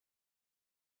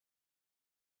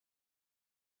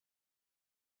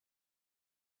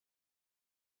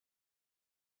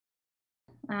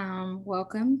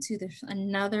Welcome to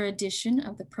another edition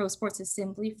of the Pro Sports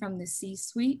Assembly from the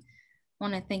C-Suite. I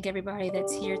want to thank everybody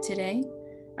that's here today.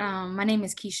 My name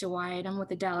is Keisha Wyatt. I'm with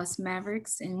the Dallas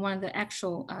Mavericks and one of the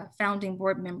actual founding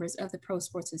board members of the Pro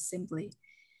Sports Assembly.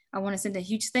 I want to send a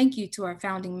huge thank you to our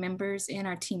founding members and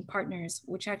our team partners,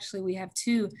 which actually we have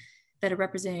two that are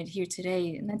represented here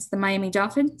today, and that's the Miami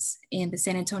Dolphins and the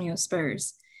San Antonio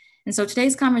Spurs. And so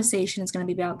today's conversation is going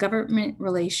to be about government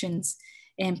relations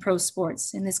and pro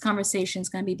sports. And this conversation is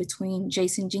going to be between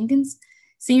Jason Jenkins,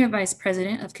 Senior Vice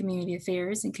President of Community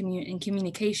Affairs and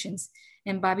Communications,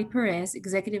 and Bobby Perez,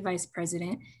 Executive Vice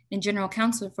President and General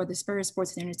Counsel for the Spurs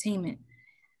Sports and Entertainment.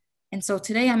 And so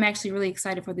today I'm actually really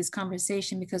excited for this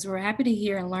conversation because we're happy to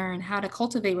hear and learn how to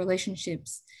cultivate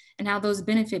relationships and how those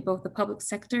benefit both the public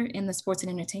sector and the sports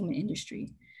and entertainment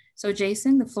industry. So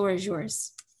Jason, the floor is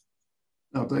yours.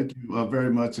 No, thank you very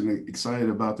much, and excited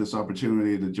about this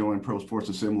opportunity to join Pro Sports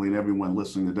Assembly and everyone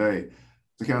listening today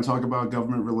to kind of talk about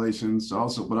government relations,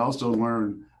 but also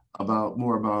learn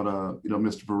more about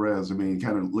Mr. Perez. I mean,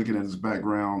 kind of looking at his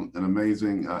background, an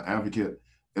amazing advocate,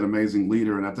 an amazing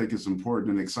leader, and I think it's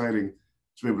important and exciting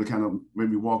to be able to kind of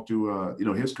maybe walk through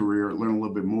his career, learn a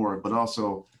little bit more, but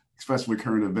also, especially with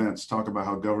current events, talk about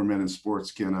how government and sports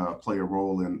can play a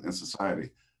role in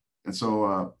society. And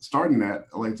so starting that,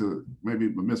 I'd like to maybe,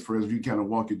 Ms. Perez, if you kind of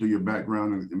walk you through your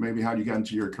background and maybe how you got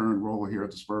into your current role here at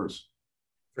the Spurs.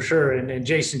 For sure. And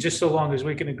Jason, just so long as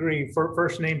we can agree,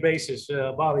 first name basis,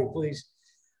 Bobby, please.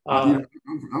 I'm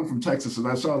from Texas, and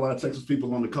I saw a lot of Texas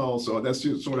people on the call, so that's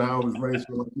just sort of how I was raised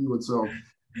like you. And so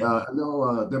I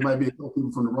know there might be a couple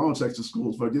people from the wrong Texas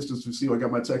schools, but just to see, I got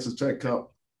my Texas Tech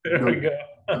cup. There we go.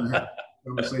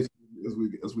 Conversation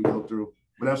as we go through.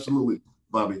 But absolutely,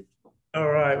 Bobby. All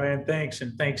right, man. Thanks.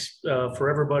 And thanks for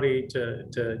everybody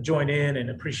to join in and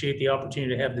appreciate the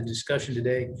opportunity to have the discussion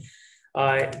today.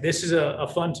 This is a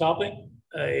fun topic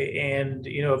and,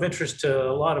 of interest to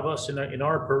a lot of us in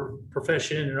our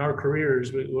profession and our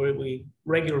careers. We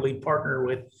regularly partner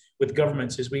with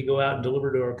governments as we go out and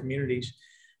deliver to our communities.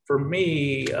 For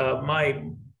me, my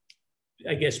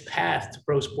path to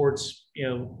pro sports,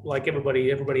 like everybody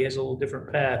has a little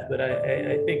different path, but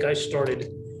I think I started.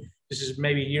 This is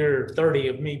maybe year 30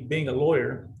 of me being a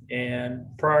lawyer. And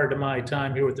prior to my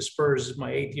time here with the Spurs, this is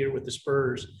my 8th year with the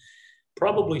Spurs,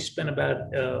 probably spent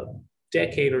about a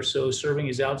decade or so serving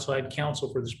as outside counsel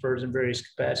for the Spurs in various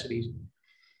capacities.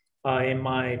 In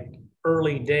my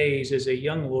early days as a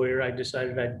young lawyer, I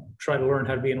decided I'd try to learn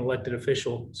how to be an elected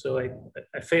official. So I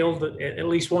failed at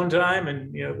least one time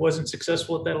and wasn't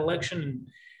successful at that election. And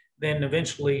then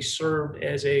eventually served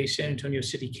as a San Antonio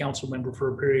City Council member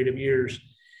for a period of years.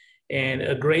 And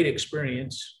a great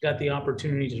experience, got the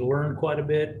opportunity to learn quite a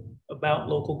bit about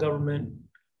local government,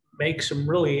 make some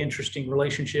really interesting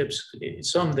relationships,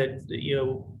 some that,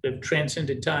 have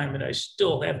transcended time and I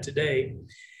still have today,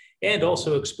 and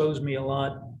also exposed me a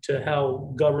lot to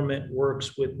how government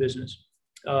works with business.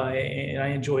 And I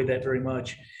enjoyed that very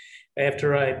much.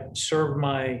 After I served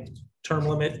my term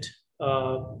limit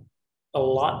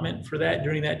allotment for that,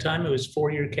 during that time, it was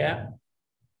 4-year cap,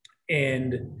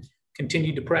 and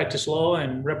continued to practice law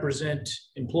and represent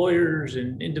employers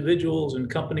and individuals and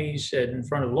companies in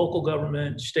front of local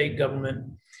government, state government,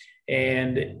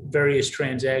 and various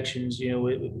transactions,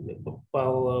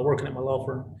 while working at my law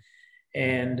firm,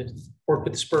 and worked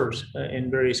with the Spurs in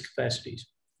various capacities.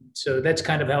 So that's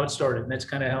kind of how it started. And that's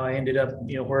kind of how I ended up,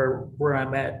 where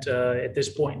I'm at this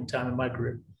point in time in my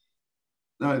career.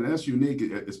 No, and that's unique,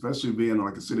 especially being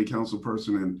like a city council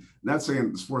person, and not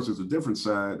saying sports is a different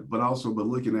side, but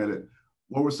looking at it,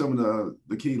 what were some of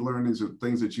the key learnings or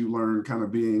things that you learned kind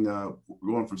of being,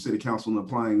 going from city council and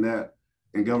applying that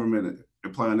in government,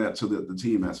 applying that to the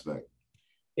team aspect?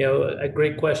 A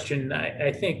great question.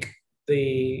 I think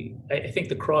the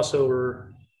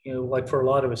crossover, like for a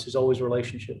lot of us, is always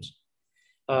relationships.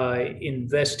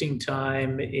 Investing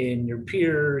time in your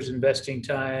peers, investing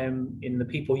time in the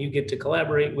people you get to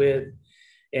collaborate with,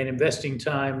 and investing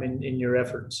time in your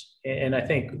efforts. And I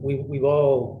think we've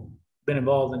all been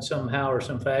involved in somehow or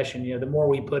some fashion. The more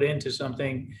we put into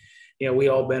something, we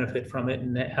all benefit from it,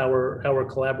 and how we're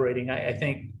collaborating. I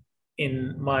think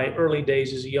in my early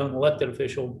days as a young elected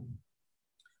official,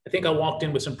 I think I walked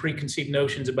in with some preconceived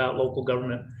notions about local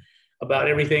government, about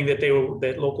everything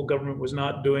that local government was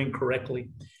not doing correctly.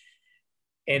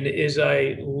 And as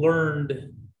I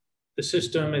learned the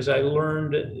system, as I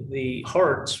learned the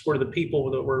hearts were the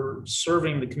people that were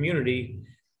serving the community,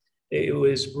 it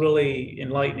was really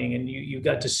enlightening. And you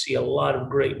got to see a lot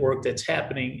of great work that's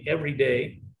happening every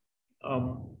day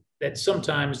that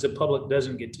sometimes the public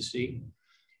doesn't get to see.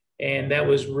 And that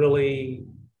was really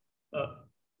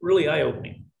really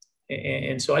eye-opening.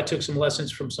 And so I took some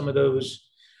lessons from some of those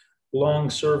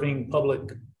long-serving public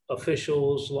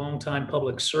officials, longtime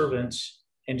public servants,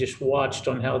 and just watched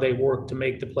on how they worked to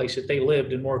make the place that they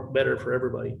lived and worked better for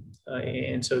everybody.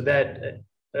 And so that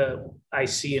I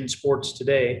see in sports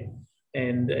today.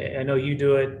 And I know you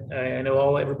do it. I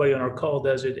know everybody on our call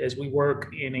does it as we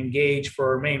work and engage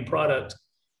for our main product.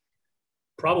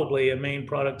 Probably a main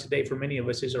product today for many of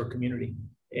us is our community.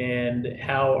 And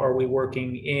how are we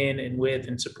working in and with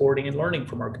and supporting and learning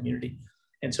from our community?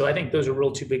 And so I think those are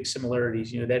real two big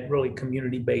similarities, that really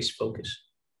community-based focus.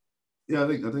 Yeah, I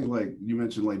think like you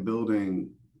mentioned, like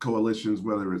building coalitions,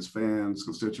 whether it's fans,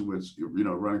 constituents,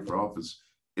 running for office.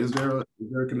 Is there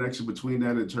a connection between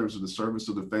that in terms of the service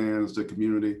to the fans, the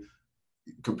community,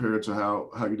 compared to how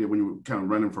you did when you were kind of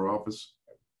running for office?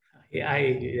 Yeah,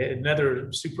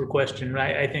 another super question.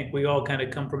 I think we all kind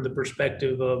of come from the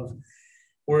perspective of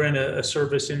we're in a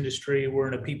service industry, we're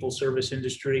in a people service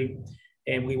industry,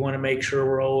 and we want to make sure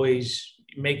we're always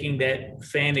making that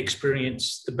fan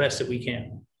experience the best that we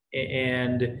can.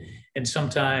 And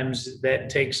sometimes that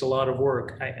takes a lot of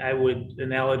work. I would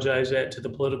analogize that to the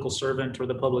political servant or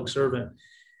the public servant.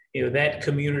 That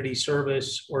community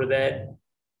service or that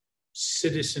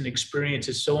citizen experience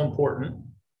is so important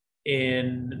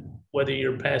in whether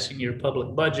you're passing your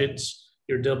public budgets,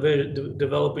 you're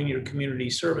developing your community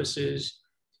services,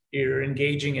 you're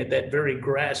engaging at that very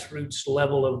grassroots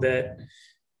level of that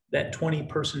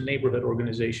 20-person neighborhood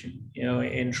organization,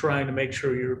 and trying to make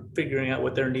sure you're figuring out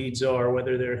what their needs are,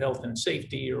 whether they're health and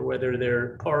safety or whether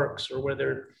they're parks or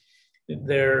whether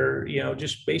they're,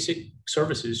 just basic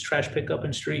services, trash pickup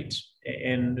in streets.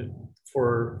 And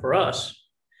for us,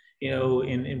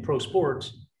 in pro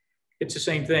sports, it's the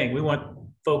same thing. We want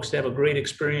folks to have a great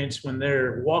experience when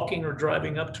they're walking or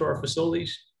driving up to our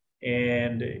facilities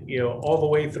and, all the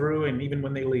way through and even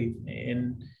when they leave,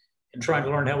 and trying to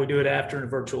learn how we do it after in a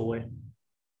virtual way.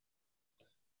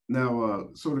 Now,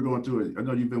 sort of going through it, I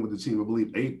know you've been with the team, I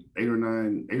believe, eight or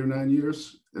nine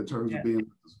years in terms of being with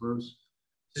the Spurs.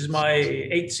 This is my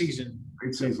eighth season.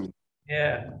 Eighth season.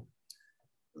 Yeah.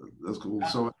 That's cool.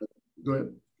 So go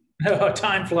ahead. No,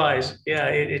 time flies.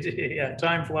 Yeah,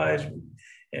 time flies,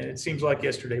 and it seems like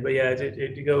yesterday. But yeah,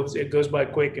 it goes by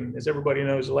quick. And as everybody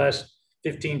knows, the last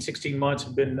 15, 16 months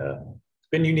have been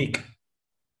unique.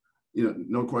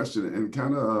 No question. And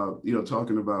kind of,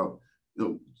 talking about,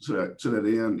 to that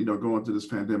end, going through this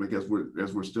pandemic as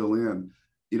we're still in,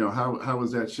 how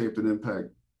has that shaped and impact,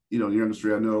 your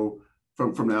industry? I know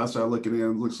from the outside looking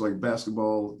in, looks like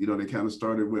basketball, they kind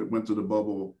of went through the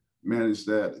bubble, managed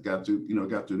that, got through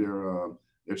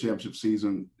their championship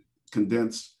season,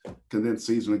 condensed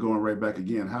season, and going right back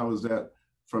again. How is that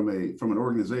from an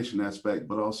organization aspect,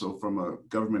 but also from a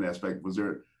government aspect?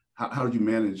 How did you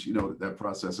manage, that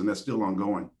process, and that's still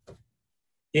ongoing?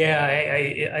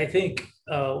 Yeah, I think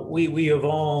we have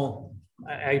all,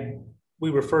 we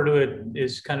refer to it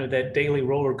as kind of that daily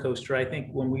roller coaster. I think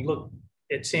when we look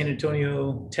at San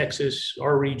Antonio, Texas,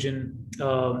 our region,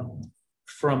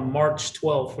 from March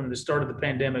 12th, from the start of the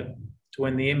pandemic to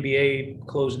when the NBA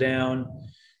closed down.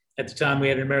 At the time, we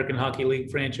had an American Hockey League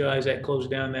franchise that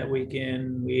closed down that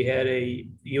weekend. We had a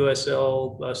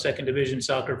USL second division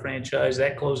soccer franchise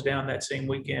that closed down that same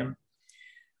weekend.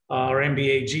 Our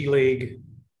NBA G League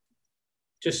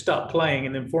just stopped playing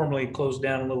and then formally closed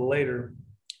down a little later.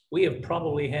 We have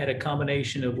probably had a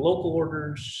combination of local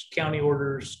orders, county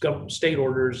orders, state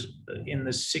orders in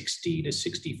the 60 to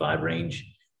 65 range.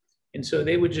 And so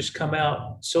they would just come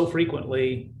out so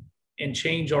frequently and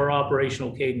change our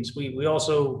operational cadence. We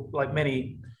also, like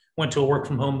many, went to a work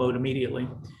from home mode immediately.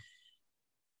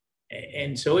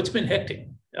 And so it's been hectic.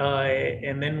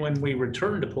 And then when we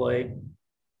return to play,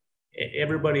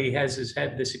 everybody has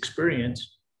had this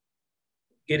experience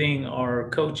getting our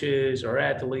coaches, our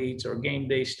athletes, our game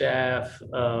day staff,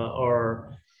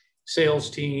 our sales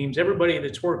teams, everybody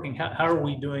that's working, how are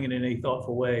we doing it in a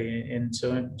thoughtful way? And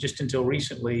so just until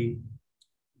recently,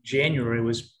 January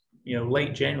was,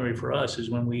 late January for us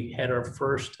is when we had our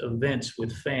first events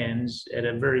with fans at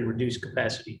a very reduced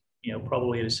capacity,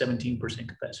 probably at a 17%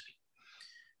 capacity.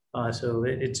 So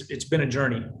it's been a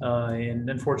journey. And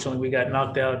unfortunately, we got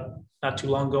knocked out not too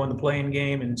long ago in the play-in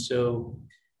game. And so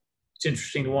it's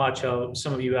interesting to watch how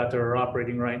some of you out there are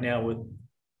operating right now with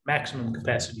maximum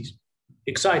capacities.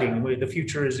 Exciting. The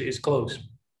future is close.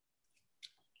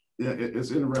 Yeah,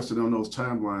 it's interesting on those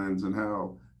timelines and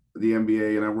how the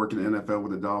NBA, and I work in the NFL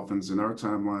with the Dolphins, and our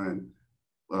timeline,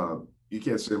 you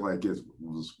can't say like it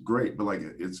was great, but like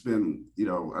it's been,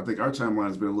 I think our timeline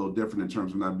has been a little different in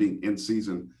terms of not being in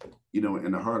season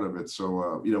in the heart of it.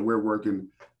 So, we're working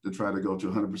to try to go to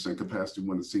 100% capacity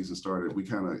when the season started. We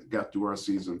kind of got through our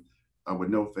season with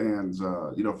no fans,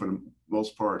 for the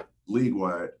most part,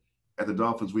 league-wide. At the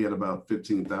Dolphins, we had about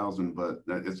 15,000, but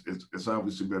it's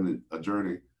obviously been a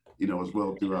journey, as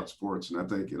well throughout sports. And I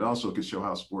think it also can show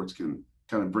how sports can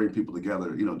kind of bring people together,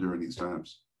 during these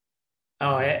times.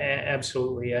 Oh,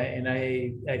 absolutely.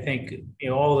 I think,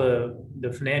 all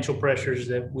the financial pressures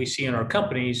that we see in our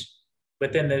companies,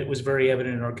 but then that was very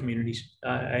evident in our communities.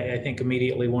 I think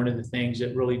immediately one of the things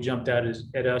that really jumped out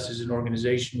at us as an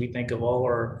organization, we think of all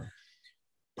our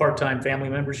part-time family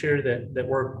members here that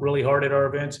work really hard at our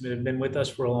events and have been with us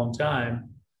for a long time.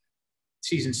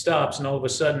 Season stops, and all of a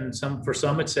sudden, for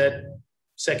some it's that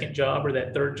second job or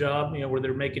that third job, where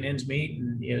they're making ends meet,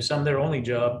 and some their only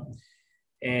job.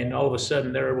 And all of a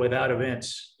sudden they're without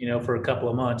events, for a couple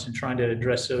of months, and trying to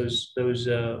address those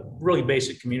really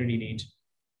basic community needs.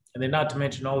 And then not to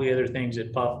mention all the other things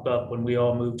that popped up when we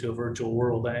all moved to a virtual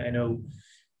world. I know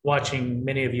watching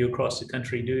many of you across the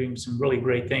country doing some really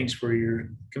great things for your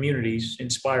communities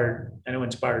inspired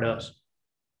us.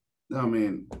 No, I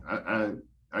mean,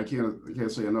 I can't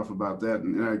say enough about that.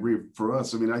 And I agree for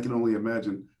us. I mean, I can only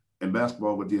imagine in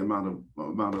basketball with the amount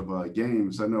of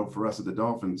games. I know for us at the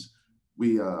Dolphins,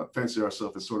 we fancy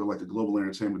ourselves as sort of like a global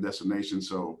entertainment destination.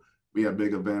 So we have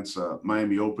big events,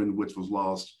 Miami Open, which was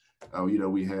lost.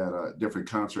 We had different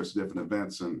concerts, different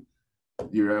events, and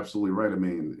you're absolutely right. I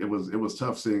mean, it was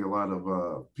tough seeing a lot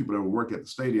of people that would work at the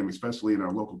stadium, especially in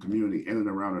our local community in and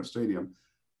around our stadium,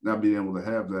 not being able to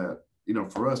have that.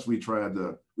 For us, we created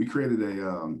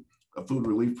a food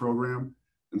relief program.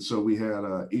 And so we had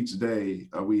each day,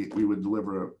 we would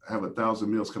have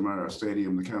 1,000 meals come out of our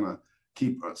stadium to kind of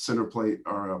keep center plate,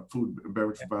 our food and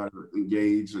beverage provider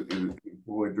engaged and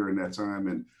employed during that time.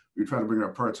 And we try to bring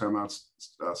our part-time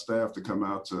staff to come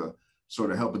out to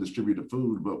sort of help and distribute the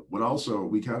food. But what also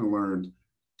we kind of learned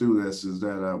through this is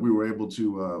that we were able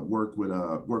to work with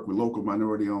local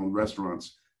minority-owned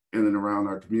restaurants in and around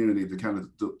our community to kind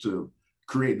of to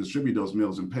create and distribute those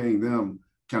meals, and paying them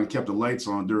kind of kept the lights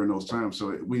on during those times.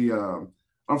 So we, I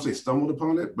don't say stumbled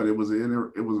upon it, but it was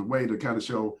a way to kind of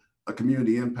show a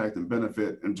community impact and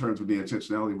benefit in terms of the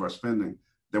intentionality of our spending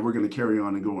that we're going to carry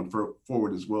on and going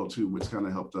forward as well too, which kind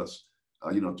of helped us,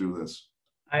 through this.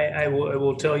 I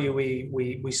will tell you,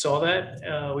 we saw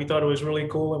that. We thought it was really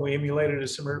cool, and we emulated a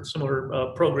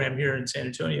similar program here in San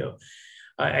Antonio.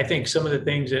 I think some of the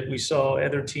things that we saw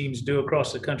other teams do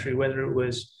across the country, whether it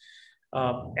was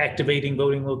activating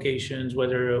voting locations,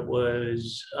 whether it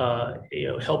was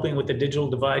helping with the digital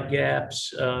divide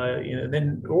gaps,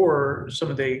 or some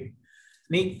of the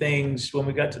neat things when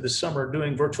we got to the summer,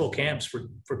 doing virtual camps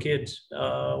for kids,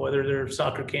 whether they're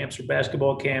soccer camps or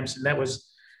basketball camps, and that was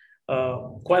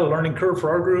quite a learning curve for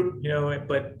our group,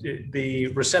 but the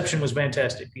reception was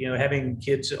fantastic. Having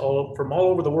kids from all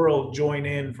over the world join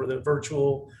in for the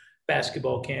virtual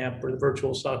basketball camp or the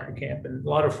virtual soccer camp, and a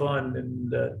lot of fun.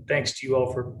 And thanks to you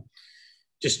all for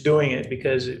just doing it,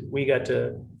 because we got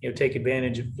to take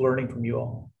advantage of learning from you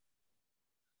all.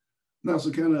 Now,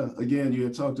 so kind of, again, you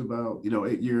had talked about,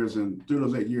 8 years, and through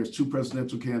those 8 years, 2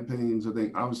 presidential campaigns, I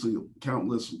think obviously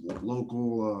countless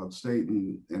local, state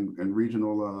and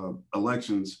regional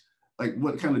elections. Like,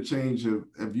 what kind of change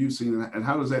have you seen, and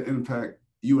how does that impact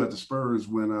you at the Spurs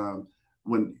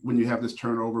when you have this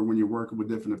turnover, when you're working with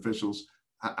different officials?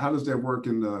 How does that work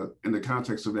in the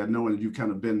context of that, knowing that you've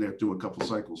kind of been there through a couple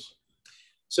cycles?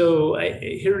 So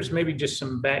here's maybe just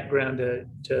some background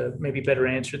to maybe better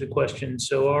answer the question.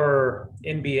 So our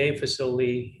NBA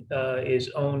facility is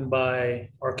owned by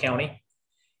our county.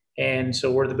 And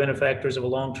so we're the benefactors of a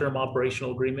long-term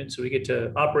operational agreement. So we get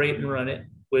to operate and run it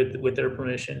with their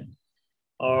permission.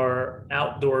 Our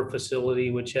outdoor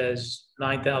facility, which has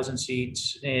 9,000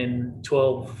 seats and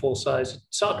 12 full-size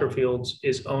soccer fields,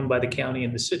 is owned by the county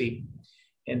and the city.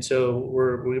 And so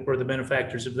we're the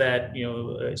benefactors of that,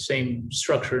 same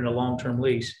structure in a long-term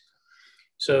lease.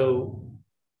 So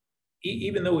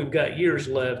even though we've got years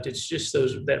left, it's just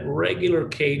that regular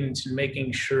cadence and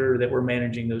making sure that we're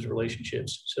managing those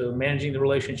relationships. So managing the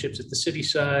relationships at the city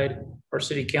side, our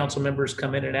city council members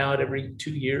come in and out every 2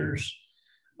 years.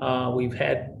 We've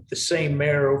had the same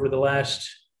mayor over the last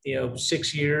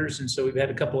 6 years, and so we've had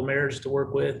a couple of mayors to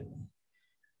work with.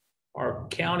 Our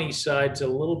county side's a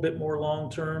little bit more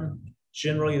long-term,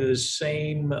 generally the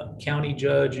same county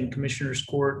judge and commissioner's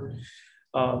court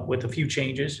with a few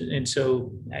changes. And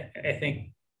so I think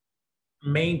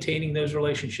maintaining those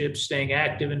relationships, staying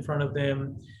active in front of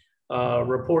them,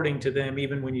 reporting to them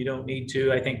even when you don't need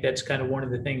to, I think that's kind of one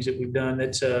of the things that we've done.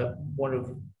 That's one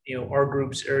of our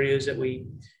group's areas that we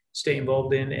stay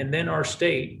involved in. And then our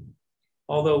state,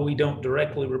 although we don't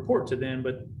directly report to them,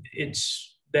 but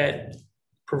it's that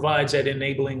provides that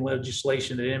enabling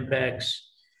legislation that impacts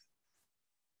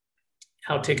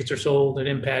how tickets are sold, it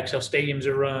impacts how stadiums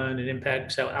are run, it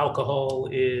impacts how alcohol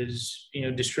is,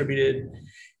 distributed.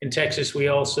 In Texas, we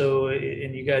also,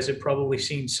 and you guys have probably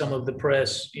seen some of the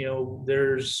press,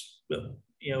 there's,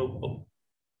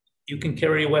 you can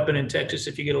carry a weapon in Texas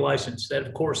if you get a license. That,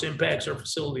 of course, impacts our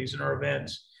facilities and our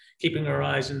events, keeping our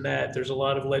eyes in that. There's a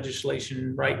lot of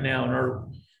legislation right now, and our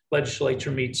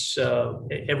legislature meets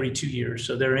every 2 years.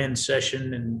 So they're in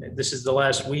session, and this is the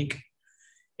last week.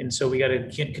 And so we got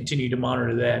to continue to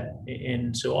monitor that.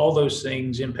 And so all those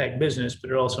things impact business,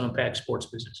 but it also impacts sports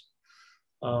business.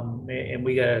 And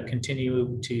we got to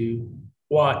continue to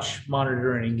watch,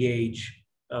 monitor, and engage,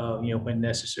 when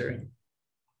necessary.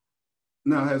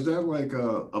 Now, has that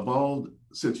evolved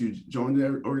since you joined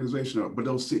the organization, but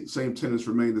those same tenets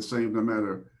remain the same no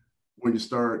matter when you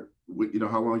start,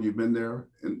 how long you've been there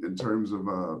in terms of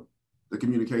the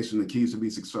communication, the keys to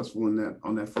be successful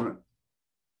on that front?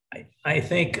 I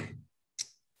think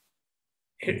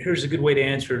here's a good way to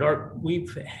answer it.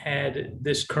 We've had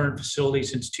this current facility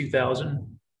since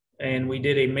 2000, and we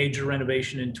did a major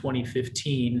renovation in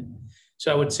 2015.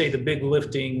 So I would say the big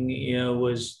lifting,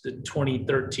 was the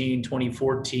 2013,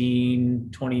 2014,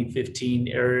 2015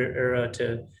 era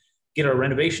to get our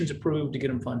renovations approved, to get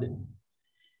them funded.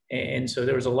 And so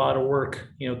there was a lot of work,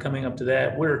 coming up to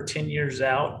that. We're 10 years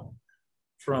out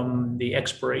from the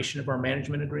expiration of our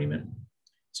management agreement.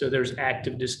 So there's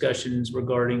active discussions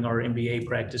regarding our NBA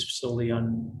practice facility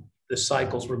on the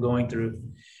cycles we're going through.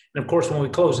 And of course, when we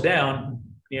closed down,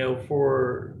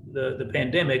 for the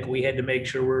pandemic, we had to make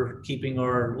sure we're keeping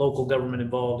our local government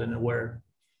involved and aware.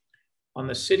 On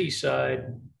the city side,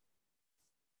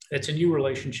 it's a new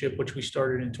relationship, which we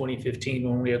started in 2015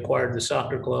 when we acquired the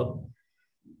soccer club,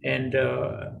 and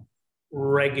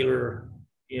regular,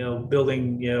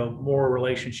 building, more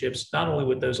relationships, not only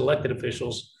with those elected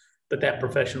officials, but that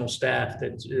professional staff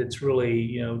that's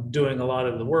really, doing a lot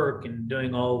of the work and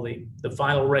doing all the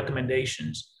final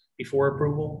recommendations before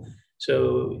approval.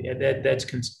 So that's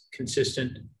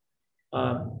consistent.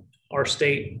 Our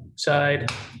state side,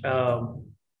 but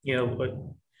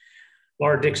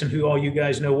Laura Dixon, who all you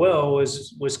guys know well,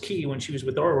 was key when she was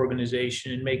with our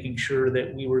organization in making sure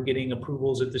that we were getting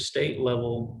approvals at the state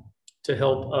level to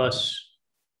help us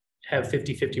have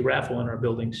 50-50 raffle in our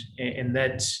buildings. And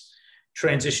that's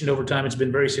transitioned over time. It's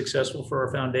been very successful for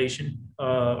our foundation,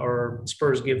 our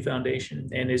Spurs Give Foundation,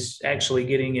 and is actually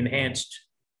getting enhanced.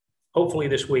 Hopefully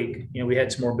this week, we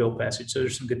had some more bill passage. So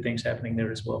there's some good things happening there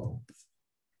as well.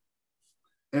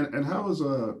 And how is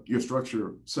your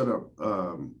structure set up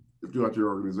throughout your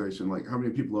organization? Like, how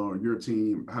many people are on your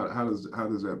team? How does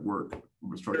that work?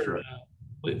 Structure?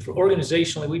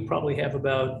 Organizationally, we probably have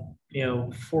about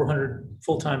 400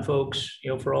 full-time folks,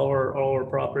 for all our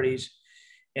properties,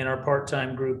 and our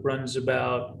part-time group runs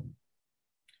about.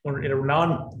 In a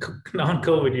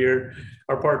non-COVID year,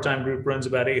 our part-time group runs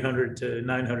about 800 to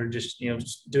 900, just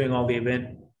doing all the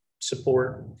event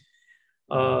support.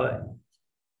 At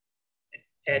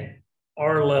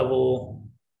our level,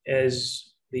 as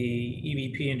the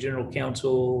EVP and General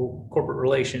Counsel, Corporate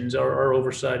Relations, our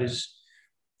oversight is,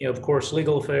 of course,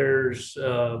 legal affairs,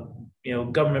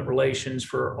 government relations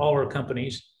for all our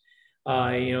companies,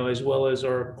 as well as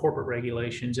our corporate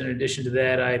regulations. In addition to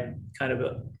that, I kind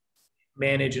of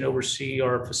manage and oversee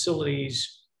our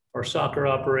facilities, our soccer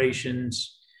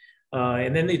operations,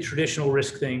 and then the traditional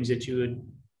risk things that you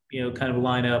would, kind of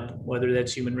line up, whether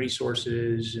that's human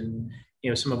resources and,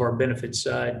 some of our benefits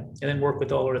side, and then work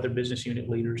with all our other business unit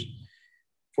leaders.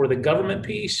 For the government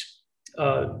piece,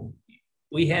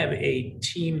 we have a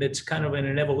team that's kind of in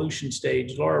an evolution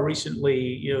stage. Laura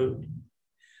recently,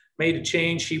 made a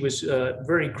change. She was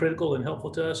very critical and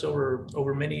helpful to us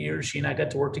over many years. She and I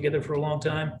got to work together for a long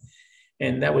time.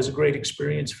 And that was a great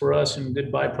experience for us and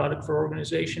good byproduct for our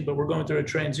organization. But we're going through a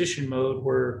transition mode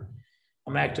where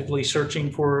I'm actively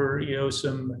searching for,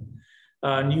 some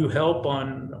new help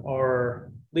on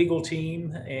our legal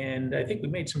team. And I think we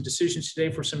made some decisions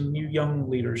today for some new young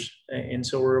leaders. And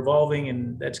so we're evolving,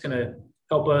 and that's going to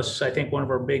help us. I think one of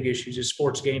our big issues is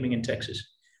sports gaming in Texas.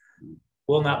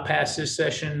 Will not pass this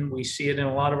session. We see it in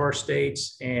a lot of our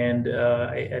states, and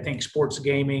I think sports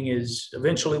gaming is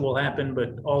eventually will happen,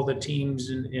 but all the teams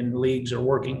and leagues are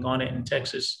working on it in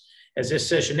Texas as this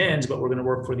session ends, but we're going to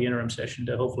work for the interim session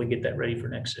to hopefully get that ready for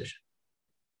next session.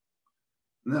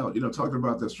 Now, talking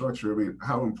about that structure, I mean,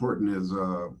 how important is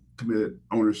committed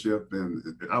ownership? And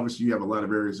obviously you have a lot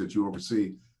of areas that you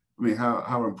oversee. I mean,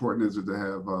 how important is it to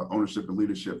have ownership and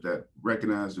leadership that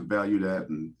recognize and value that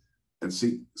and and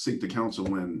seek the counsel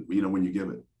when you give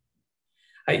it?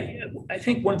 I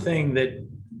think one thing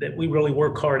that we really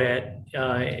work hard at,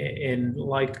 and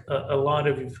like a lot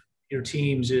of your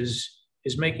teams, is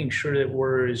making sure that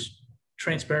we're as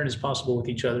transparent as possible with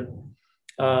each other.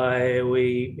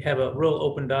 We have a real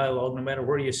open dialogue, no matter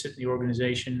where you sit in the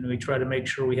organization. We try to make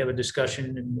sure we have a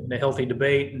discussion and a healthy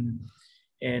debate,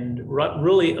 and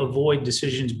really avoid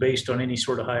decisions based on any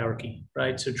sort of hierarchy,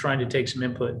 right? So trying to take some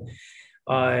input.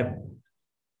 My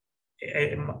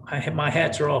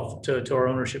hats are off to our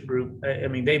ownership group. I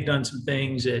mean, they've done some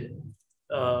things that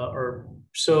are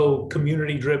so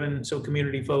community driven, so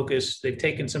community focused. They've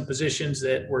taken some positions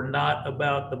that were not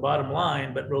about the bottom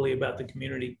line, but really about the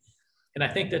community. And I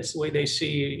think that's the way they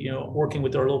see, working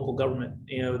with our local government.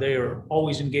 They are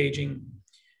always engaging.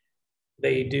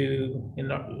 They do,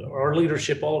 and our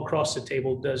leadership all across the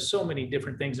table does so many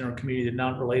different things in our community that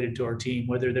are not related to our team,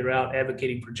 whether they're out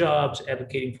advocating for jobs,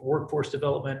 advocating for workforce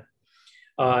development,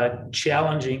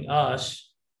 challenging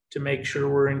us to make sure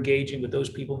we're engaging with those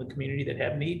people in the community that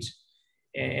have needs.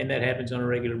 And that happens on a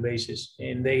regular basis.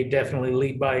 And they definitely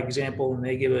lead by example, and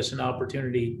they give us an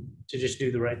opportunity to just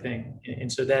do the right thing. And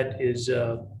so that is,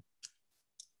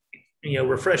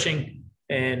 refreshing,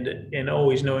 and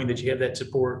always knowing that you have that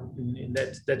support, and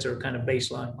that's our kind of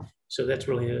baseline. So that's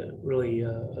really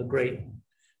a great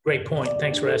point.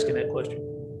 Thanks for asking that question.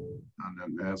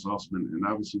 That's awesome. And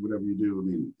obviously, whatever you do, I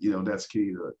mean, that's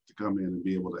key to come in and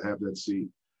be able to have that seat,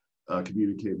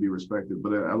 communicate, be respected.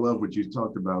 But I love what you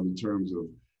talked about in terms of,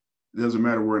 it doesn't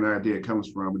matter where an idea comes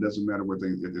from. It doesn't matter where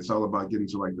things, it's all about getting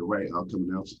to like the right outcome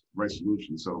and right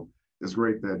solution. So it's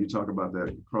great that you talk about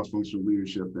that cross-functional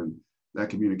leadership and that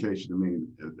communication. I mean,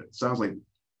 it sounds like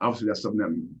obviously that's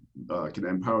something that can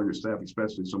empower your staff,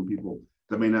 especially some people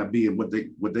that may not be in what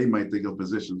they might think of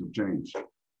positions of change.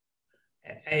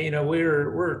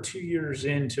 We're 2 years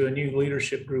into a new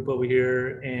leadership group over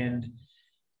here, and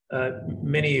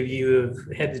many of you have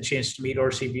had the chance to meet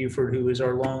R.C. Buford, who is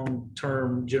our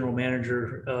long-term general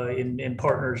manager and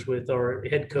partners with our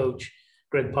head coach,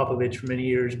 Greg Popovich, for many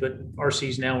years. But R.C.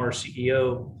 is now our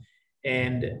CEO,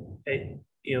 and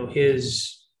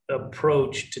his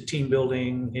approach to team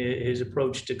building, his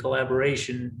approach to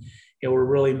collaboration, we're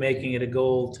really making it a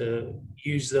goal to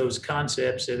use those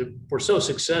concepts that were so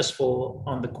successful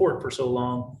on the court for so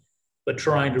long, but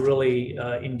trying to really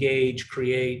engage,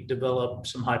 create, develop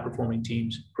some high-performing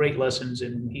teams. Great lessons,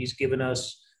 and he's given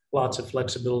us lots of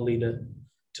flexibility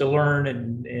to learn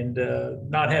and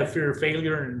not have fear of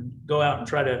failure, and go out and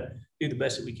try to do the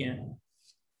best that we can.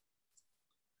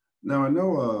 Now I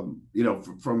know,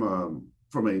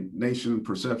 from a nation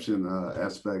perception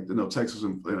aspect, Texas.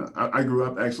 I grew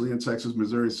up actually in Texas,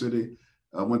 Missouri City.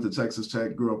 Went to Texas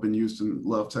Tech, grew up in Houston,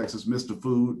 loved Texas, missed the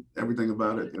food, everything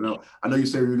about it. I know you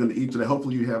say you're going to eat today.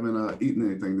 Hopefully you haven't eaten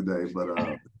anything today, but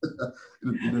going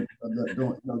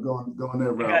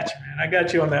there. I got you, man. I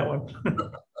got you on that one.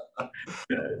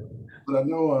 But I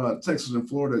know Texas and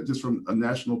Florida, just from a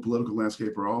national political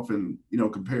landscape, are often,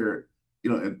 compared,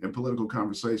 in political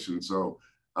conversation. So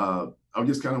I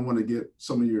just kind of want to get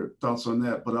some of your thoughts on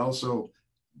that, but also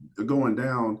going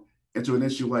down into an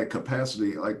issue like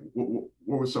capacity, like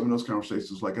what were some of those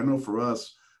conversations like? I know for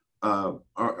us,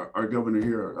 our governor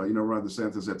here, Ron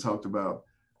DeSantis, had talked about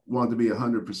wanting to be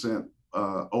 100%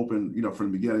 open,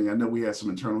 from the beginning. I know we had some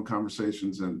internal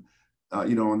conversations and,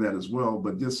 on that as well,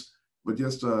 but just kind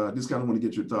of want to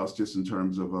get your thoughts just in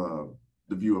terms of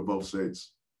the view of both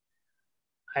states.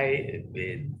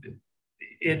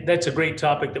 That's a great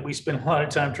topic that we spend a lot of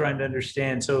time trying to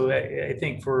understand. So I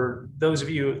think for those of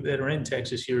you that are in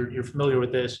Texas, you're familiar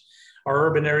with this. Our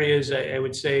urban areas, I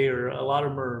would say, a lot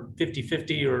of them are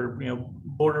 50-50 or,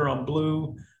 border on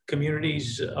blue.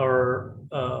 Communities are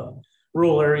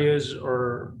rural areas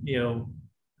or,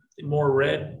 more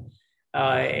red.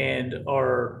 And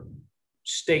our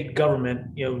state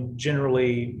government,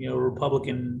 generally,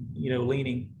 Republican,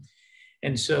 leaning.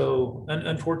 And so,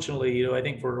 unfortunately, I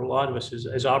think for a lot of us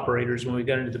as operators, when we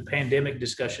got into the pandemic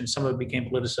discussion, some of it became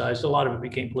politicized. A lot of it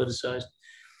became politicized.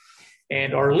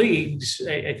 And our leagues,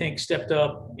 I think, stepped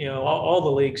up. All the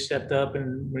leagues stepped up,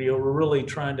 and we're really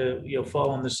trying to,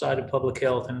 fall on the side of public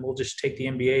health. And we'll just take the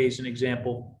NBA as an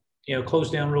example.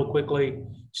 Closed down real quickly,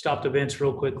 stopped events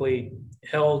real quickly,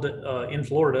 held in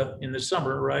Florida in the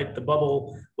summer. Right, the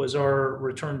bubble was our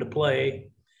return to play.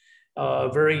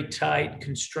 Very tight,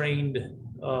 constrained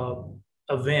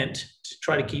event to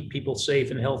try to keep people safe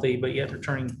and healthy, but yet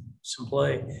returning some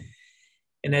play.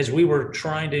 And as we were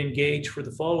trying to engage for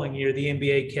the following year, the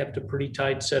NBA kept a pretty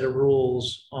tight set of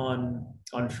rules on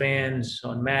fans,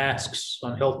 on masks,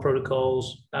 on health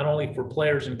protocols, not only for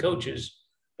players and coaches,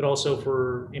 but also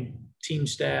for team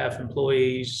staff,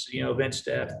 employees, event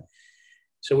staff.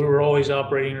 So we were always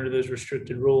operating under those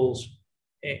restricted rules.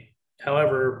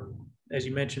 However, as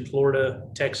you mentioned, Florida,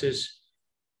 Texas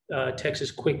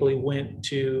quickly went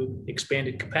to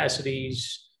expanded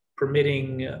capacities,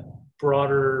 permitting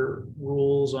broader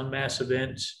rules on mass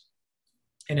events.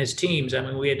 And as teams, I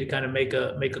mean, we had to kind of make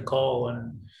a call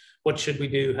on what should we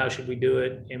do, how should we do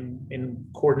it, in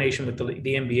coordination with the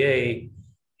NBA.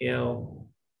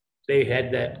 They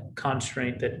had that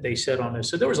constraint that they set on us.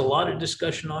 So there was a lot of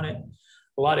discussion on it,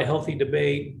 a lot of healthy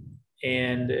debate,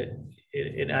 and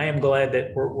I am glad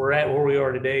that we're at where we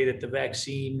are today, that the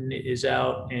vaccine is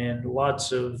out and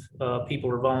lots of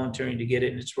people are volunteering to get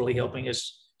it, and it's really helping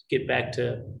us get back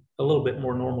to a little bit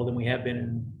more normal than we have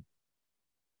been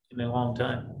in a long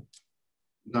time.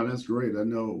 No, that's great. I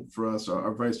know for us,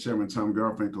 our Vice Chairman, Tom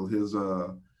Garfinkel,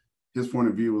 his point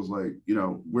of view was like,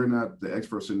 we're not the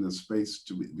experts in this space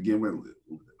to begin with.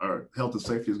 Our health and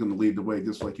safety is going to lead the way,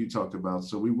 just like you talked about.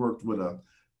 So we worked with a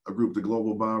group, the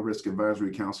Global Biorisk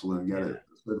Advisory Council, and got a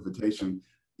certification,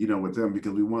 with them,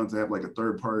 because we wanted to have like a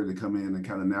third party to come in and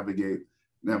kind of navigate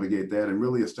that and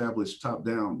really establish top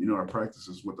down, our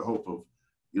practices with the hope of,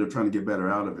 trying to get better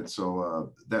out of it.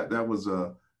 So that was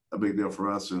a big deal for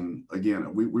us. And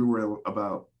again, we were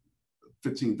about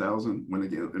 15,000 when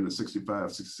again in the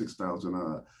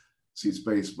 66,000 seat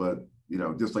space. But,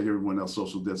 just like everyone else,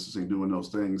 social distancing, doing those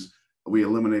things. We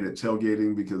eliminated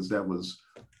tailgating because that was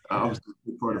obviously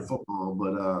part of football,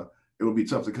 but it would be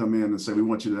tough to come in and say, we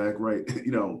want you to act right,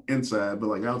 inside, but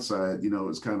like outside,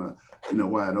 it's kind of,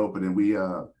 wide open. And we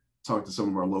talked to some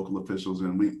of our local officials,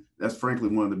 and that's frankly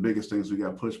one of the biggest things we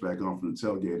got pushback on from the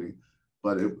tailgating.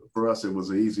 But for us, it was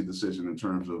an easy decision in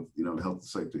terms of, the health and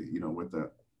safety, with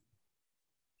that.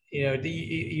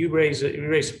 You raise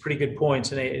some pretty good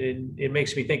points, and it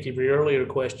makes me think of your earlier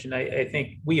question. I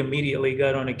think we immediately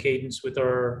got on a cadence with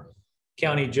our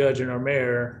county judge and our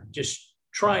mayor, just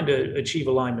trying to achieve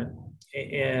alignment,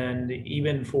 and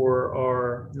even for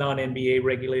our non-NBA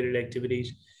regulated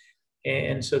activities.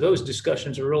 And so those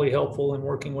discussions are really helpful in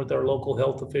working with our local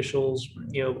health officials.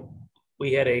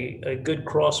 We had a good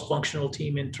cross-functional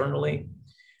team internally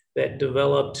that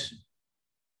developed,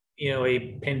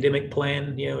 a pandemic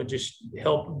plan, just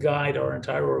help guide our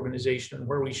entire organization and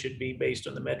where we should be based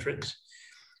on the metrics.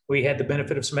 We had the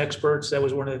benefit of some experts. That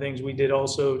was one of the things we did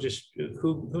also, just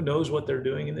who knows what they're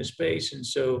doing in this space. And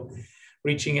so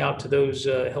reaching out to those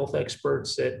health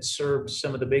experts that served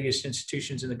some of the biggest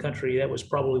institutions in the country, that was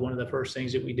probably one of the first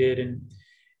things that we did. And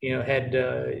had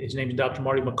his name is Dr.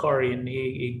 Marty Makari, and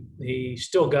he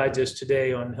still guides us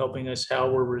today on helping us how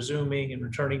we're resuming and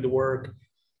returning to work.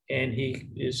 And he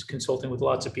is consulting with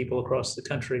lots of people across the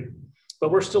country.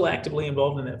 But we're still actively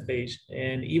involved in that phase.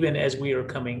 And even as we are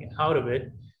coming out of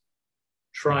it,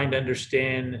 trying to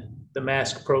understand the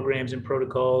mask programs and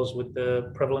protocols with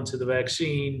the prevalence of the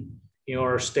vaccine,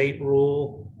 our state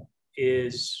rule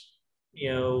is,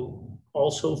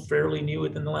 also fairly new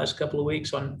within the last couple of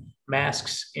weeks on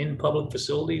masks in public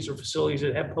facilities or facilities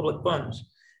that have public funds.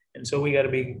 And so we got to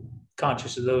be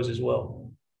conscious of those as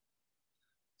well.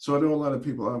 So I know a lot of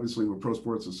people, obviously, with Pro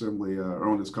Sports Assembly are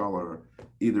on this call, are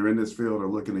either in this field or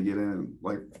looking to get in.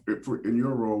 Like, in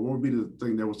your role, what would be the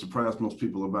thing that would surprise most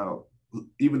people about,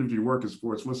 even if you work in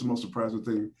sports, what's the most surprising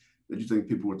thing that you think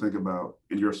people would think about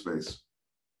in your space?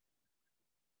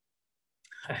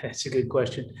 That's a good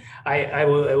question. I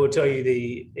will tell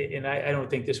you and I don't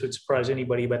think this would surprise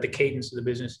anybody about the cadence of the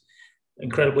business.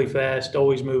 Incredibly fast,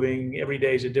 always moving. Every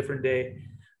day is a different day.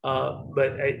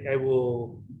 But I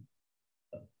will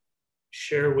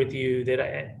share with you that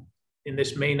and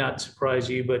this may not surprise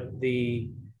you, but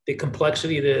the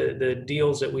complexity of the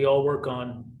deals that we all work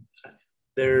on,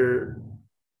 they're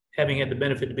having had the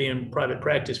benefit to be in private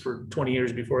practice for 20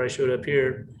 years before I showed up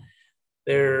here.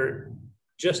 They're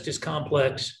just as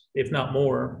complex, if not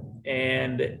more.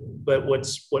 But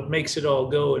what makes it all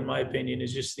go, in my opinion,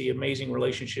 is just the amazing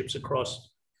relationships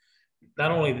across not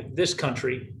only this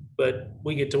country, but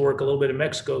we get to work a little bit in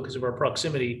Mexico because of our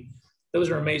proximity. Those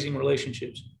are amazing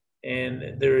relationships.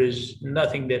 And there is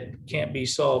nothing that can't be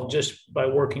solved just by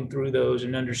working through those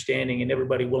and understanding, and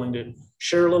everybody willing to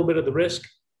share a little bit of the risk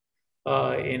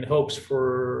in hopes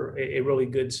for a really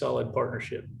good, solid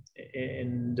partnership.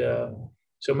 And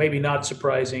so maybe not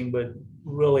surprising, but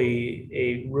really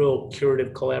a real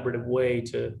curative, collaborative way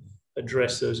to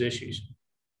address those issues.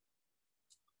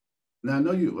 Now, I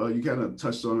know you kind of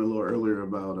touched on it a little earlier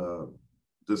about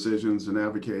decisions and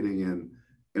advocating, and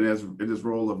as in this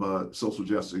role of social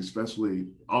justice, especially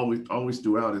always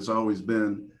throughout, it's always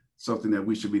been something that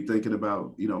we should be thinking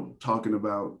about, talking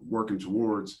about, working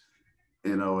towards.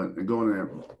 and going there.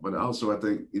 But also, I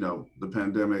think, the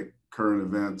pandemic, current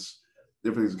events,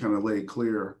 different things kind of laid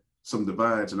clear some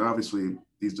divides. And obviously,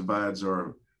 these divides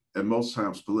are at most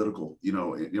times political,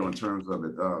 in terms of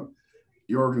it.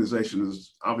 Your organization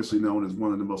is obviously known as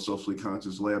one of the most socially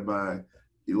conscious, led by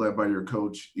your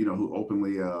coach, who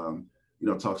openly,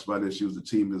 talks about issues. The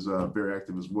team is very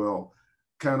active as well.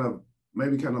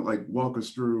 Maybe like walk us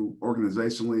through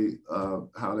organizationally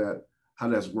how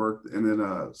that's worked, and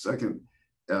then second,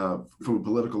 from a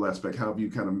political aspect, how have you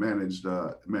kind of managed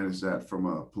that from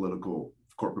a political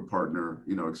corporate partner,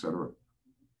 et cetera?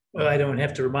 Well, I don't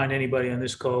have to remind anybody on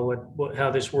this call how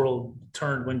this world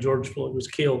turned when George Floyd was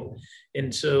killed.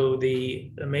 And so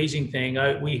the amazing thing,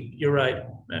 you're right,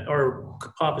 our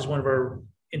Pop is one of our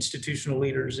institutional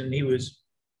leaders, and he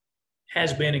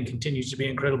has been and continues to be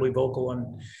incredibly vocal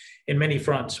in many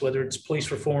fronts, whether it's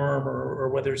police reform or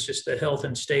whether it's just the health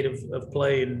and state of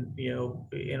play in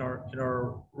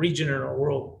our region and our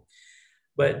world.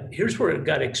 But here's where it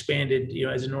got expanded,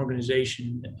 as an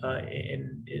organization,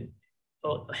 and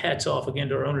hats off again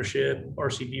to our ownership,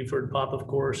 RC Buford, Pop, of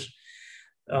course.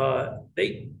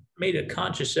 They made a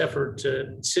conscious effort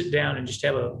to sit down and just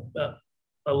have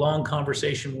a long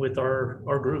conversation with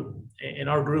our group, and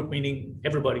our group meaning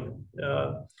everybody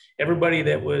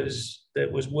that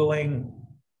was willing,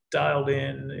 dialed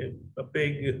in, a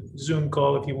big Zoom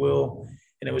call, if you will.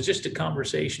 And it was just a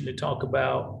conversation to talk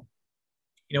about,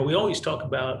 we always talk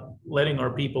about letting our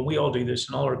people, we all do this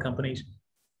in all our companies,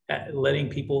 letting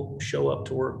people show up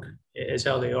to work as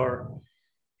how they are.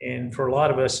 And for a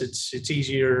lot of us, it's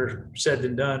easier said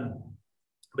than done.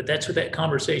 But that's what that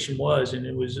conversation was. And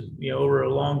it was, over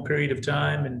a long period of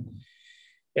time, and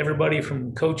everybody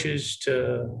from coaches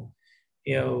to,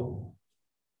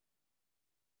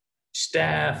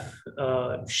 staff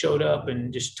showed up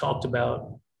and just talked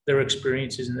about their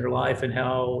experiences in their life and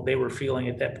how they were feeling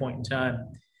at that point in time.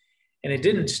 And it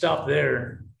didn't stop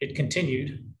there. It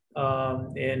continued.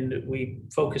 And we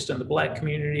focused on the Black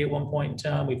community at one point in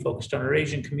time. We focused on our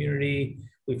Asian community.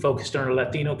 We focused on our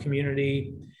Latino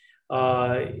community.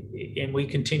 And we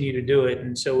continue to do it.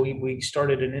 And so we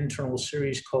started an internal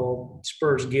series called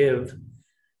Spurs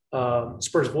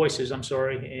Voices,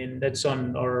 and that's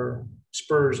on our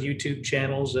Spurs YouTube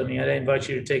channels. I invite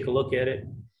you to take a look at it.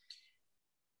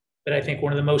 But I think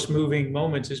one of the most moving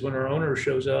moments is when our owner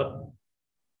shows up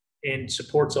and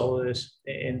supports all of this.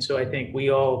 And so I think we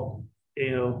all,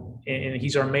 and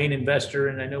he's our main investor,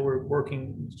 and I know we're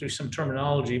working through some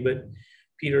terminology, but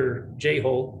Peter J.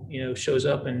 Holt, shows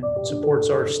up and supports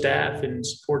our staff and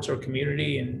supports our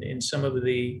community in some of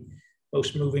the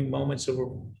most moving moments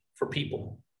for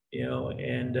people,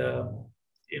 and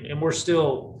we're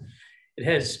still, it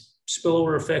has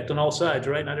spillover effect on all sides,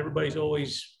 right? Not everybody's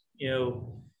always,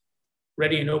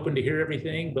 ready and open to hear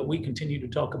everything, but we continue to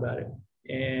talk about it.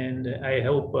 And I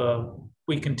hope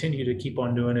we continue to keep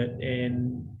on doing it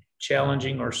and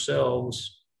challenging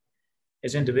ourselves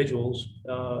as individuals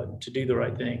to do the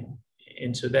right thing.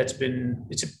 And so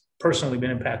it's personally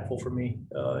been impactful for me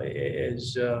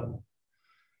as a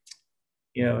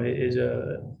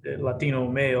Latino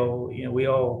male. We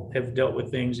all have dealt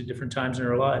with things at different times in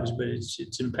our lives, but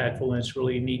it's impactful, and it's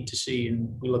really neat to see.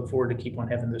 And we look forward to keep on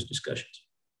having those discussions.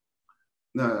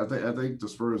 No, I think the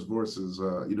Spurs Voices,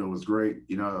 was great.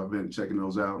 I've been checking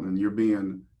those out, and you're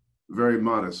being very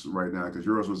modest right now because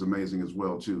yours was amazing as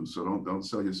well too. So don't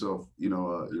sell yourself,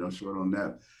 short on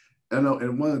that.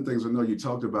 And one of the things I know you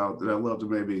talked about that I love to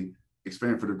maybe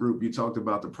expand for the group, you talked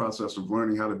about the process of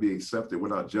learning how to be accepted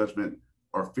without judgment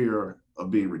or fear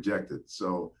of being rejected.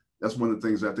 So that's one of the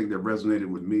things I think that resonated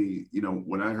with me,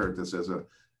 when I heard this as a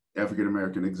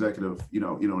African-American executive,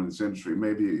 in this industry.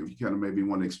 Maybe if you kind of maybe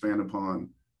want to expand upon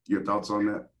your thoughts on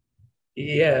that.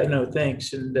 Yeah, no,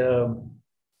 thanks. And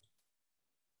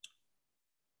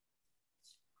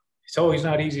it's always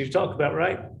not easy to talk about,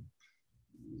 right?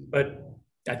 But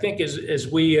I think as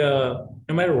we, no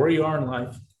matter where you are in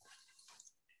life,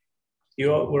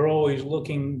 we're always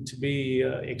looking to be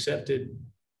accepted.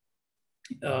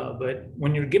 But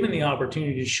when you're given the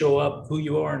opportunity to show up who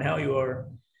you are and how you are,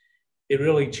 it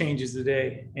really changes the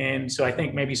day. And so I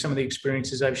think maybe some of the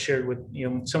experiences I've shared with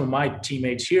some of my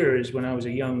teammates here is when I was a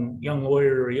young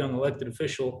lawyer or a young elected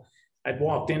official, I'd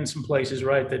walked in some places,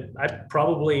 right, that I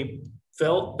probably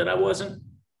felt that I wasn't,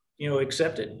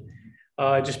 accepted,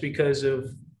 just because of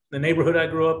the neighborhood I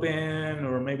grew up in,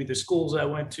 or maybe the schools I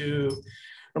went to,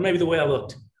 or maybe the way I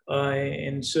looked.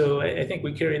 And so I think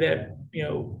we carry that,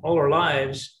 all our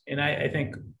lives. And I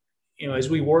think,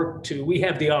 as we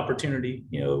have the opportunity,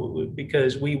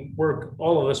 because we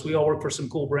all work for some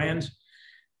cool brands,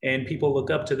 and people look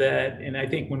up to that. And I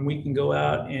think when we can go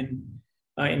out and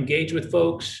engage with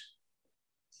folks.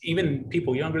 Even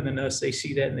people younger than us, they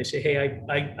see that and they say, hey,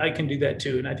 I can do that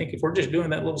too. And I think if we're just doing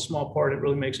that little small part, it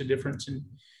really makes a difference. And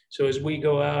so as we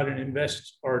go out and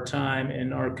invest our time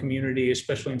in our community,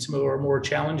 especially in some of our more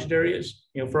challenged areas,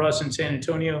 for us in San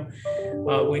Antonio,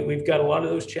 we've got a lot of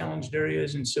those challenged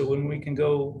areas. And so when we can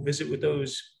go visit with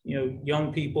those,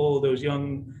 young people, those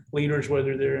young leaders,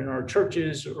 whether they're in our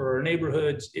churches or our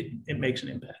neighborhoods, it makes an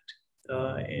impact.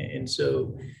 And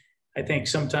so I think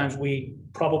sometimes we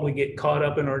probably get caught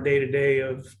up in our day-to-day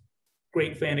of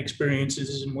great fan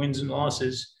experiences and wins and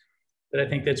losses. But I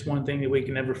think that's one thing that we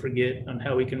can never forget on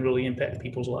how we can really impact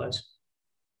people's lives.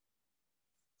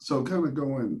 So kind of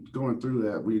going through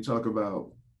that, when you talk about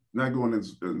not going in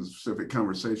specific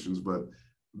conversations, but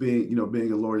being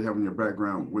a lawyer, having your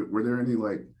background, were there any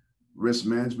like risk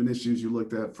management issues you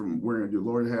looked at from wearing your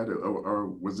lawyer hat, or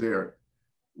was there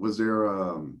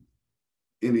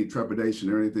any trepidation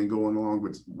or anything going along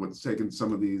with taking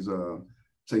some of these,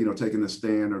 taking a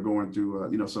stand or going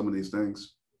through, some of these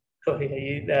things? Oh,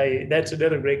 yeah, that's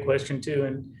another great question too.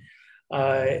 And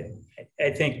I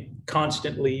think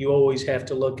constantly you always have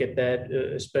to look at that,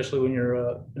 especially when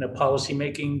you're in a policy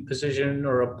making position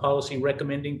or a policy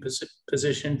recommending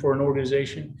position for an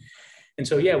organization. And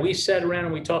so, yeah, we sat around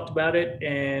and we talked about it.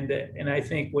 And I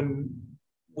think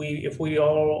if we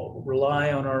all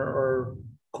rely on our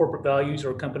corporate values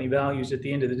or company values at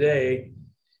the end of the day,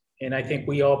 and I think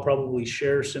we all probably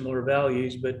share similar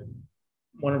values, but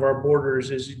one of our borders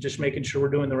is just making sure we're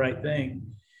doing the right thing.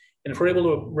 And if we're able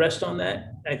to rest on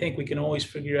that, I think we can always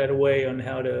figure out a way on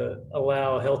how to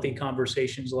allow healthy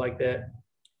conversations like that.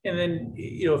 And then,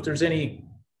 if there's any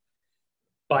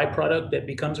byproduct that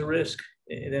becomes a risk,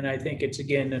 then I think it's,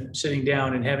 again, sitting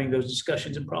down and having those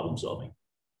discussions and problem solving.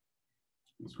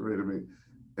 That's great. I mean,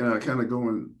 and kind of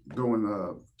going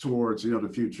towards,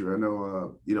 the future. I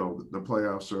know, the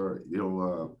playoffs are,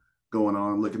 going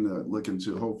on, looking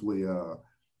to hopefully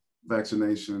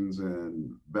vaccinations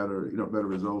and better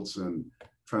results, and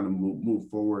trying to move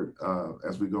forward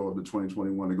as we go into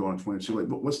 2021 and go on 2022.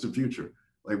 Like, what's the future?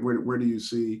 Like, where do you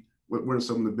see, what are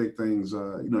some of the big things,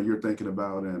 you're thinking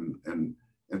about, and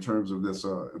in terms of this,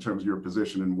 in terms of your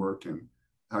position and work, and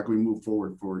how can we move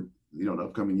forward for, the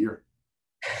upcoming year?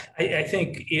 I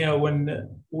think,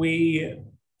 when we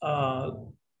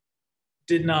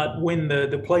did not win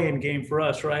the play-in game for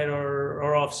us, right?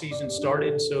 Our off season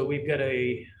started. So we've got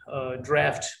a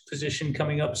draft position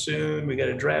coming up soon. We got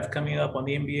a draft coming up on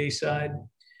the NBA side.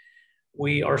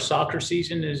 Our soccer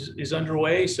season is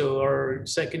underway. So our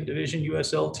second division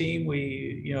USL team,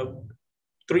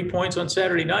 3 points on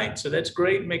Saturday night. So that's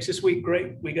great. Makes this week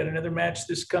great. We got another match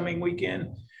this coming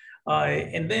weekend.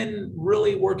 And then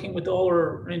really working with all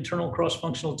our internal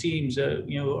cross-functional teams.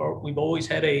 We've always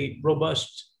had a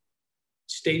robust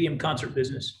stadium concert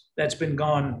business that's been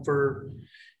gone for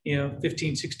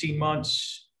 15, 16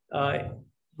 months.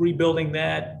 Rebuilding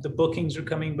that, the bookings are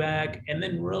coming back, and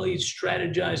then really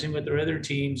strategizing with our other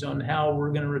teams on how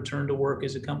we're going to return to work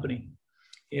as a company.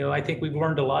 I think we've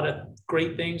learned a lot of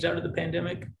great things out of the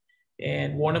pandemic,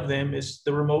 and one of them is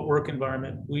the remote work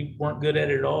environment. We weren't good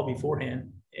at it at all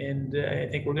beforehand. And I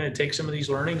think we're going to take some of these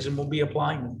learnings and we'll be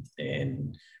applying them.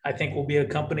 And I think we'll be a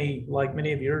company like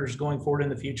many of yours going forward in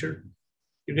the future.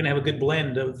 You're going to have a good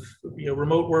blend of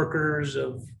remote workers,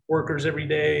 of workers every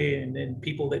day, and then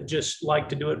people that just like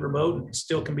to do it remote and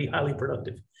still can be highly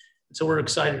productive. So we're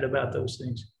excited about those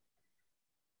things.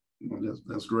 Well,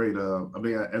 that's great. I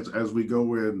mean, as we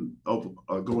go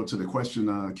into the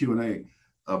question Q&A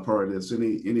part of this,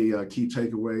 any key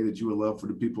takeaway that you would love for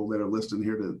the people that are listening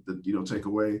here to take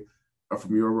away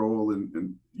from your role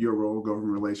and your role,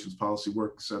 government relations, policy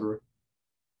work, et cetera?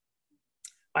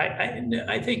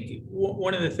 I think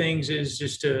one of the things is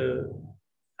just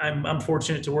I'm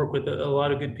fortunate to work with a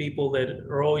lot of good people that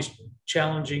are always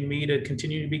challenging me to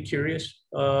continue to be curious,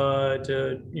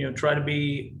 to try to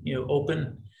be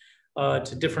open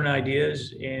to different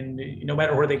ideas, and no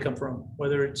matter where they come from,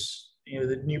 whether it's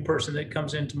the new person that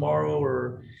comes in tomorrow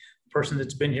or the person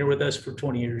that's been here with us for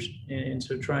 20 years, and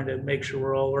so trying to make sure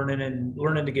we're all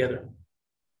learning together.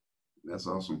 That's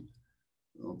awesome.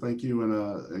 Well, thank you.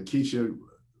 And Keisha,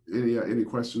 any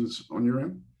questions on your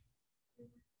end?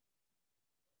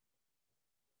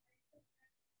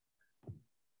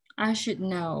 I should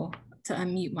know to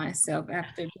unmute myself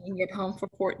after being at home for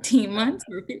 14 months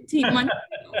or 15 months.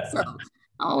 So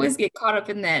I always get caught up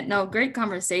in that. No, great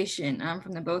conversation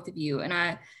from the both of you. And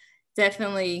I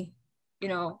definitely,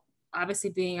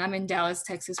 obviously I'm in Dallas,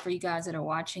 Texas, for you guys that are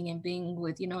watching, and being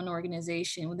with, an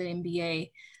organization with an NBA,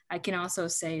 I can also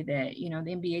say that, the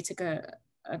NBA took a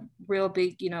a real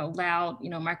big, loud,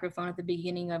 microphone at the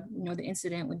beginning of, the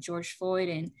incident with George Floyd.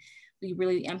 And we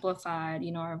really amplified,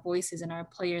 our voices and our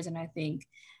players. And I think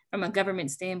from a government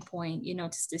standpoint,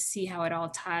 just to see how it all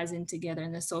ties in together,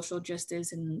 and the social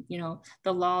justice and,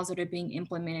 the laws that are being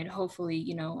implemented. Hopefully,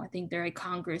 I think they're at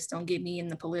Congress. Don't get me in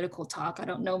the political talk. I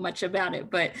don't know much about it,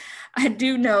 but I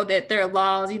do know that there are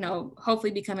laws,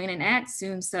 hopefully becoming an act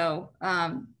soon. So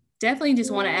definitely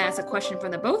just want to ask a question for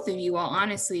the both of you all,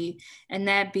 honestly, and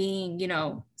that being,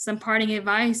 some parting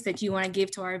advice that you want to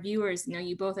give to our viewers.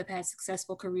 You both have had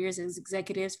successful careers as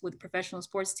executives with professional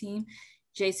sports team.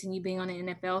 Jason, you being on the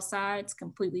NFL side, it's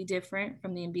completely different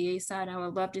from the NBA side. I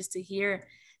would love just to hear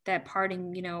that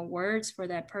parting, words for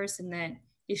that person that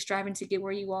is striving to get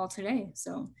where you all today.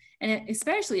 So, and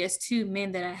especially as two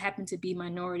men that happen to be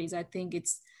minorities, I think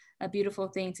it's a beautiful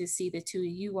thing to see the two of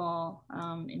you all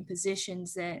in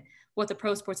positions that what the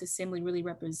Pro Sports Assembly really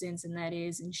represents, and that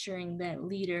is ensuring that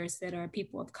leaders that are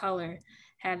people of color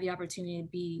have the opportunity to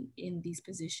be in these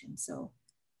positions. So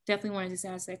definitely want to just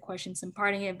ask that question, some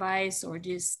parting advice or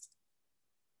just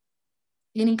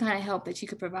any kind of help that you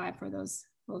could provide for those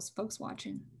folks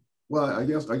watching. Well, I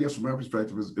guess from my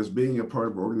perspective is being a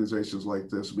part of organizations like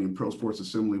this. I mean, Pro Sports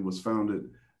Assembly was founded,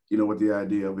 with the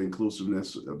idea of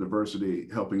inclusiveness, of diversity,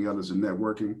 helping others and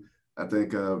networking. I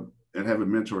think, and having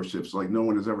mentorships, like no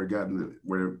one has ever gotten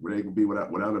where they can be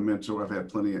without a mentor. I've had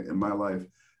plenty in my life,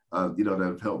 that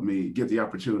have helped me get the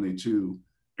opportunity to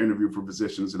interview for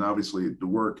positions, and obviously the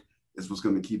work is what's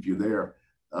going to keep you there.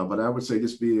 But I would say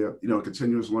just be a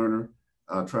continuous learner.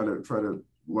 Try to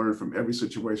learn from every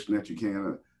situation that you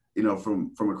can.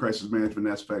 From a crisis management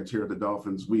aspect here at the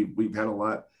Dolphins, we've had a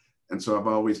lot, and so I've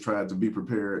always tried to be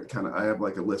prepared. I have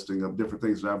like a listing of different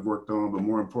things that I've worked on, but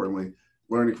more importantly,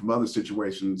 learning from other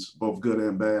situations, both good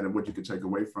and bad, and what you can take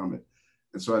away from it.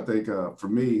 And so I think for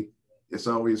me, it's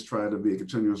always try to be a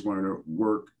continuous learner.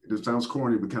 Work. It sounds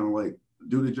corny, but kind of like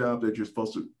do the job that you're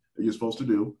supposed to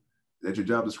do, that your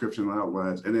job description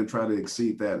outlines, and then try to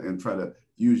exceed that and try to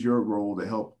use your role to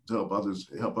help others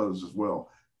as well.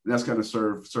 And that's kind of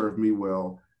served me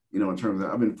well, in terms of,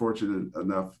 I've been fortunate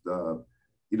enough,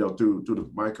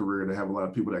 through my career to have a lot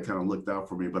of people that kind of looked out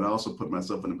for me, but I also put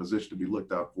myself in a position to be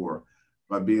looked out for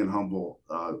by being humble,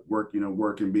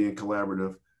 working, being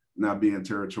collaborative, not being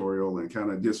territorial, and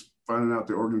kind of just finding out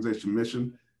the organization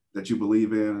mission that you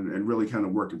believe in and really kind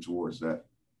of working towards that.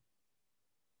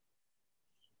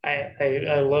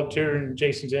 I loved hearing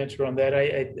Jason's answer on that.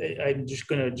 I'm just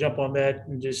going to jump on that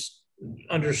and just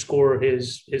underscore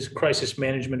his crisis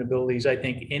management abilities. I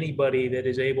think anybody that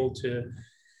is able to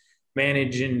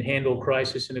manage and handle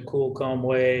crisis in a cool, calm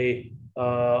way,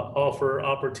 offer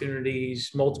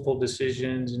opportunities, multiple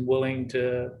decisions, and willing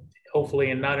to,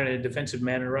 hopefully, and not in a defensive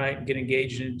manner, right, get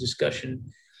engaged in a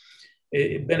discussion,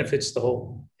 it benefits the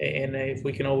whole. And if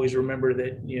we can always remember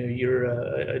that, you're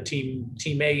a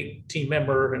teammate, team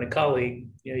member, and a colleague,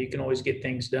 you can always get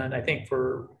things done. I think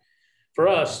for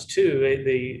us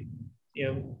too,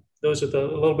 those with a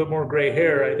little bit more gray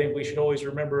hair, I think we should always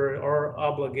remember our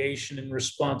obligation and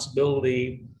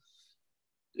responsibility.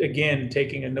 Again,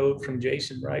 taking a note from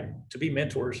Jason, right, to be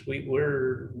mentors.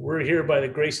 We're here by the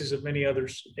graces of many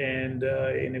others, and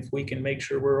if we can make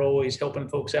sure we're always helping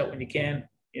folks out when you can,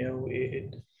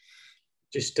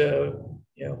 just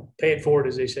pay it forward,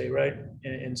 as they say, right?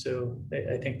 And so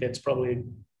I think that's probably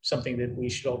something that we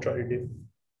should all try to do.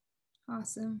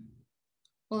 Awesome.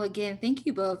 Well, again, thank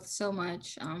you both so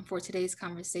much for today's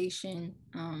conversation.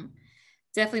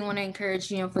 Definitely want to encourage,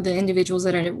 for the individuals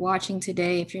that are watching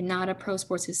today, if you're not a Pro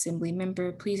Sports Assembly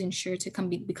member, please ensure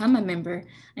to become a member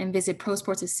and visit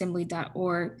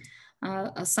prosportsassembly.org.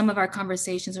 Some of our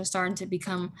conversations are starting to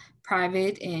become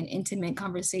private and intimate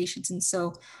conversations. And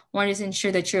so wanted to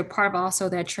ensure that you're a part of also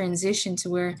that transition to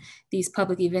where these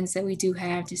public events that we do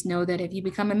have, just know that if you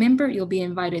become a member, you'll be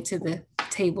invited to the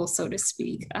table, so to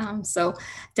speak. So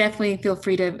definitely feel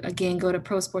free to, again, go to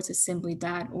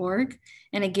prosportsassembly.org.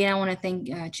 And again, I want to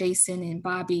thank Jason and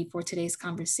Bobby for today's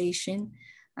conversation.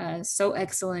 So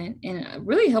excellent and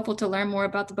really helpful to learn more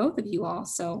about the both of you all.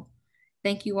 So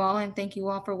thank you all, and thank you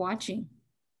all for watching.